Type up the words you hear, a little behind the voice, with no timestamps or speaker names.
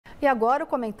E agora o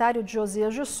comentário de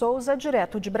Josias de Souza,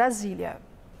 direto de Brasília.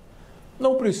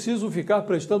 Não preciso ficar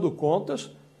prestando contas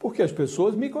porque as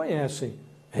pessoas me conhecem,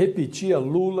 repetia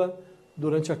Lula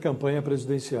durante a campanha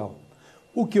presidencial.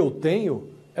 O que eu tenho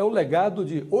é o legado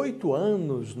de 8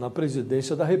 anos na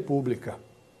presidência da República.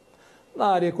 Na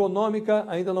área econômica,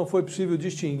 ainda não foi possível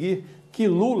distinguir que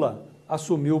Lula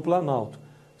assumiu o Planalto,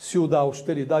 se o da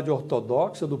austeridade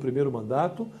ortodoxa do primeiro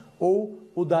mandato ou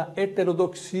o da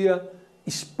heterodoxia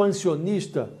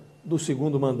expansionista do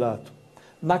segundo mandato.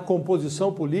 Na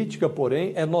composição política,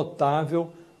 porém, é notável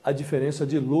a diferença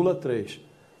de Lula 3.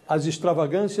 As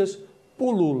extravagâncias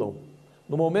pululam.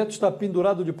 No momento está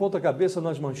pendurado de ponta cabeça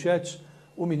nas manchetes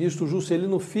o ministro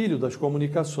Juscelino Filho das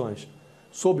Comunicações.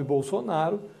 Sob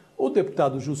Bolsonaro, o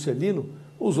deputado Juscelino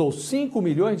usou 5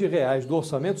 milhões de reais do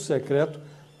orçamento secreto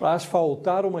para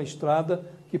asfaltar uma estrada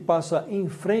que passa em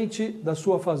frente da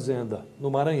sua fazenda, no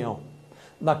Maranhão.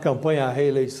 Na campanha à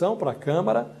reeleição para a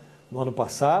Câmara, no ano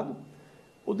passado,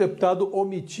 o deputado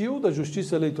omitiu da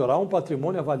Justiça Eleitoral um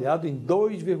patrimônio avaliado em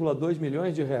 2,2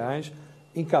 milhões de reais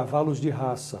em cavalos de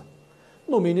raça.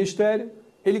 No Ministério,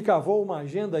 ele cavou uma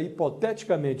agenda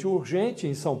hipoteticamente urgente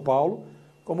em São Paulo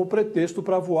como pretexto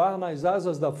para voar nas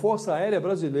asas da Força Aérea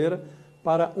Brasileira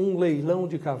para um leilão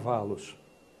de cavalos.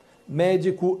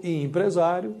 Médico e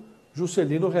empresário,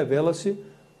 Juscelino revela-se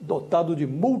dotado de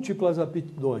múltiplas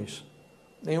aptidões.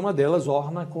 Nenhuma delas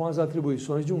orna com as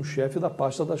atribuições de um chefe da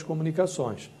pasta das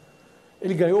comunicações.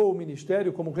 Ele ganhou o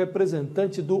ministério como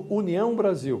representante do União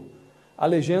Brasil. A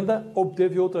legenda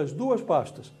obteve outras 2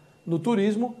 pastas. No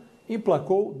turismo,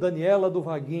 emplacou Daniela do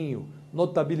Vaguinho,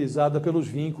 notabilizada pelos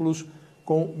vínculos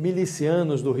com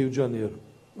milicianos do Rio de Janeiro.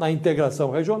 Na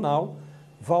integração regional,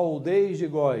 Valdez de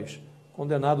Góes,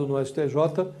 condenado no STJ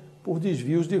por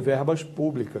desvios de verbas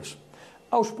públicas.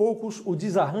 Aos poucos, o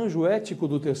desarranjo ético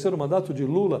do terceiro mandato de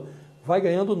Lula vai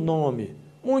ganhando nome.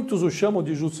 Muitos o chamam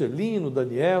de Juscelino,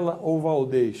 Daniela ou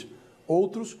Valdez.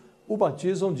 Outros o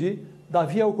batizam de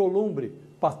Davi Alcolumbre,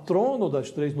 patrono das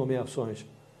 3 nomeações.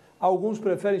 Alguns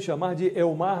preferem chamar de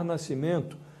Elmar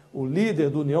Nascimento, o líder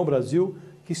do União Brasil,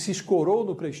 que se escorou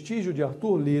no prestígio de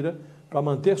Arthur Lira para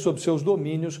manter sob seus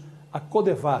domínios a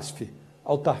Codevasf,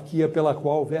 autarquia pela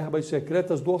qual verbas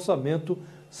secretas do orçamento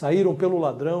saíram pelo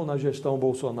ladrão na gestão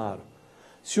Bolsonaro.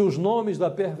 Se os nomes da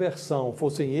perversão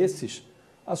fossem esses,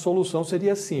 a solução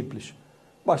seria simples.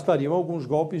 Bastariam alguns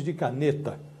golpes de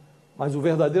caneta. Mas o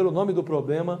verdadeiro nome do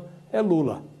problema é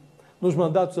Lula. Nos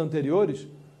mandatos anteriores,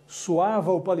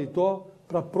 suava o paletó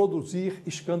para produzir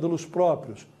escândalos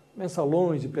próprios,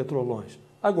 mensalões e petrolões.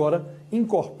 Agora,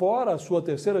 incorpora à sua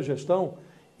terceira gestão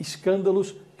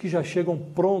escândalos que já chegam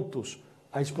prontos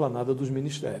à esplanada dos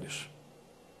ministérios.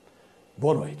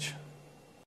 Boa noite.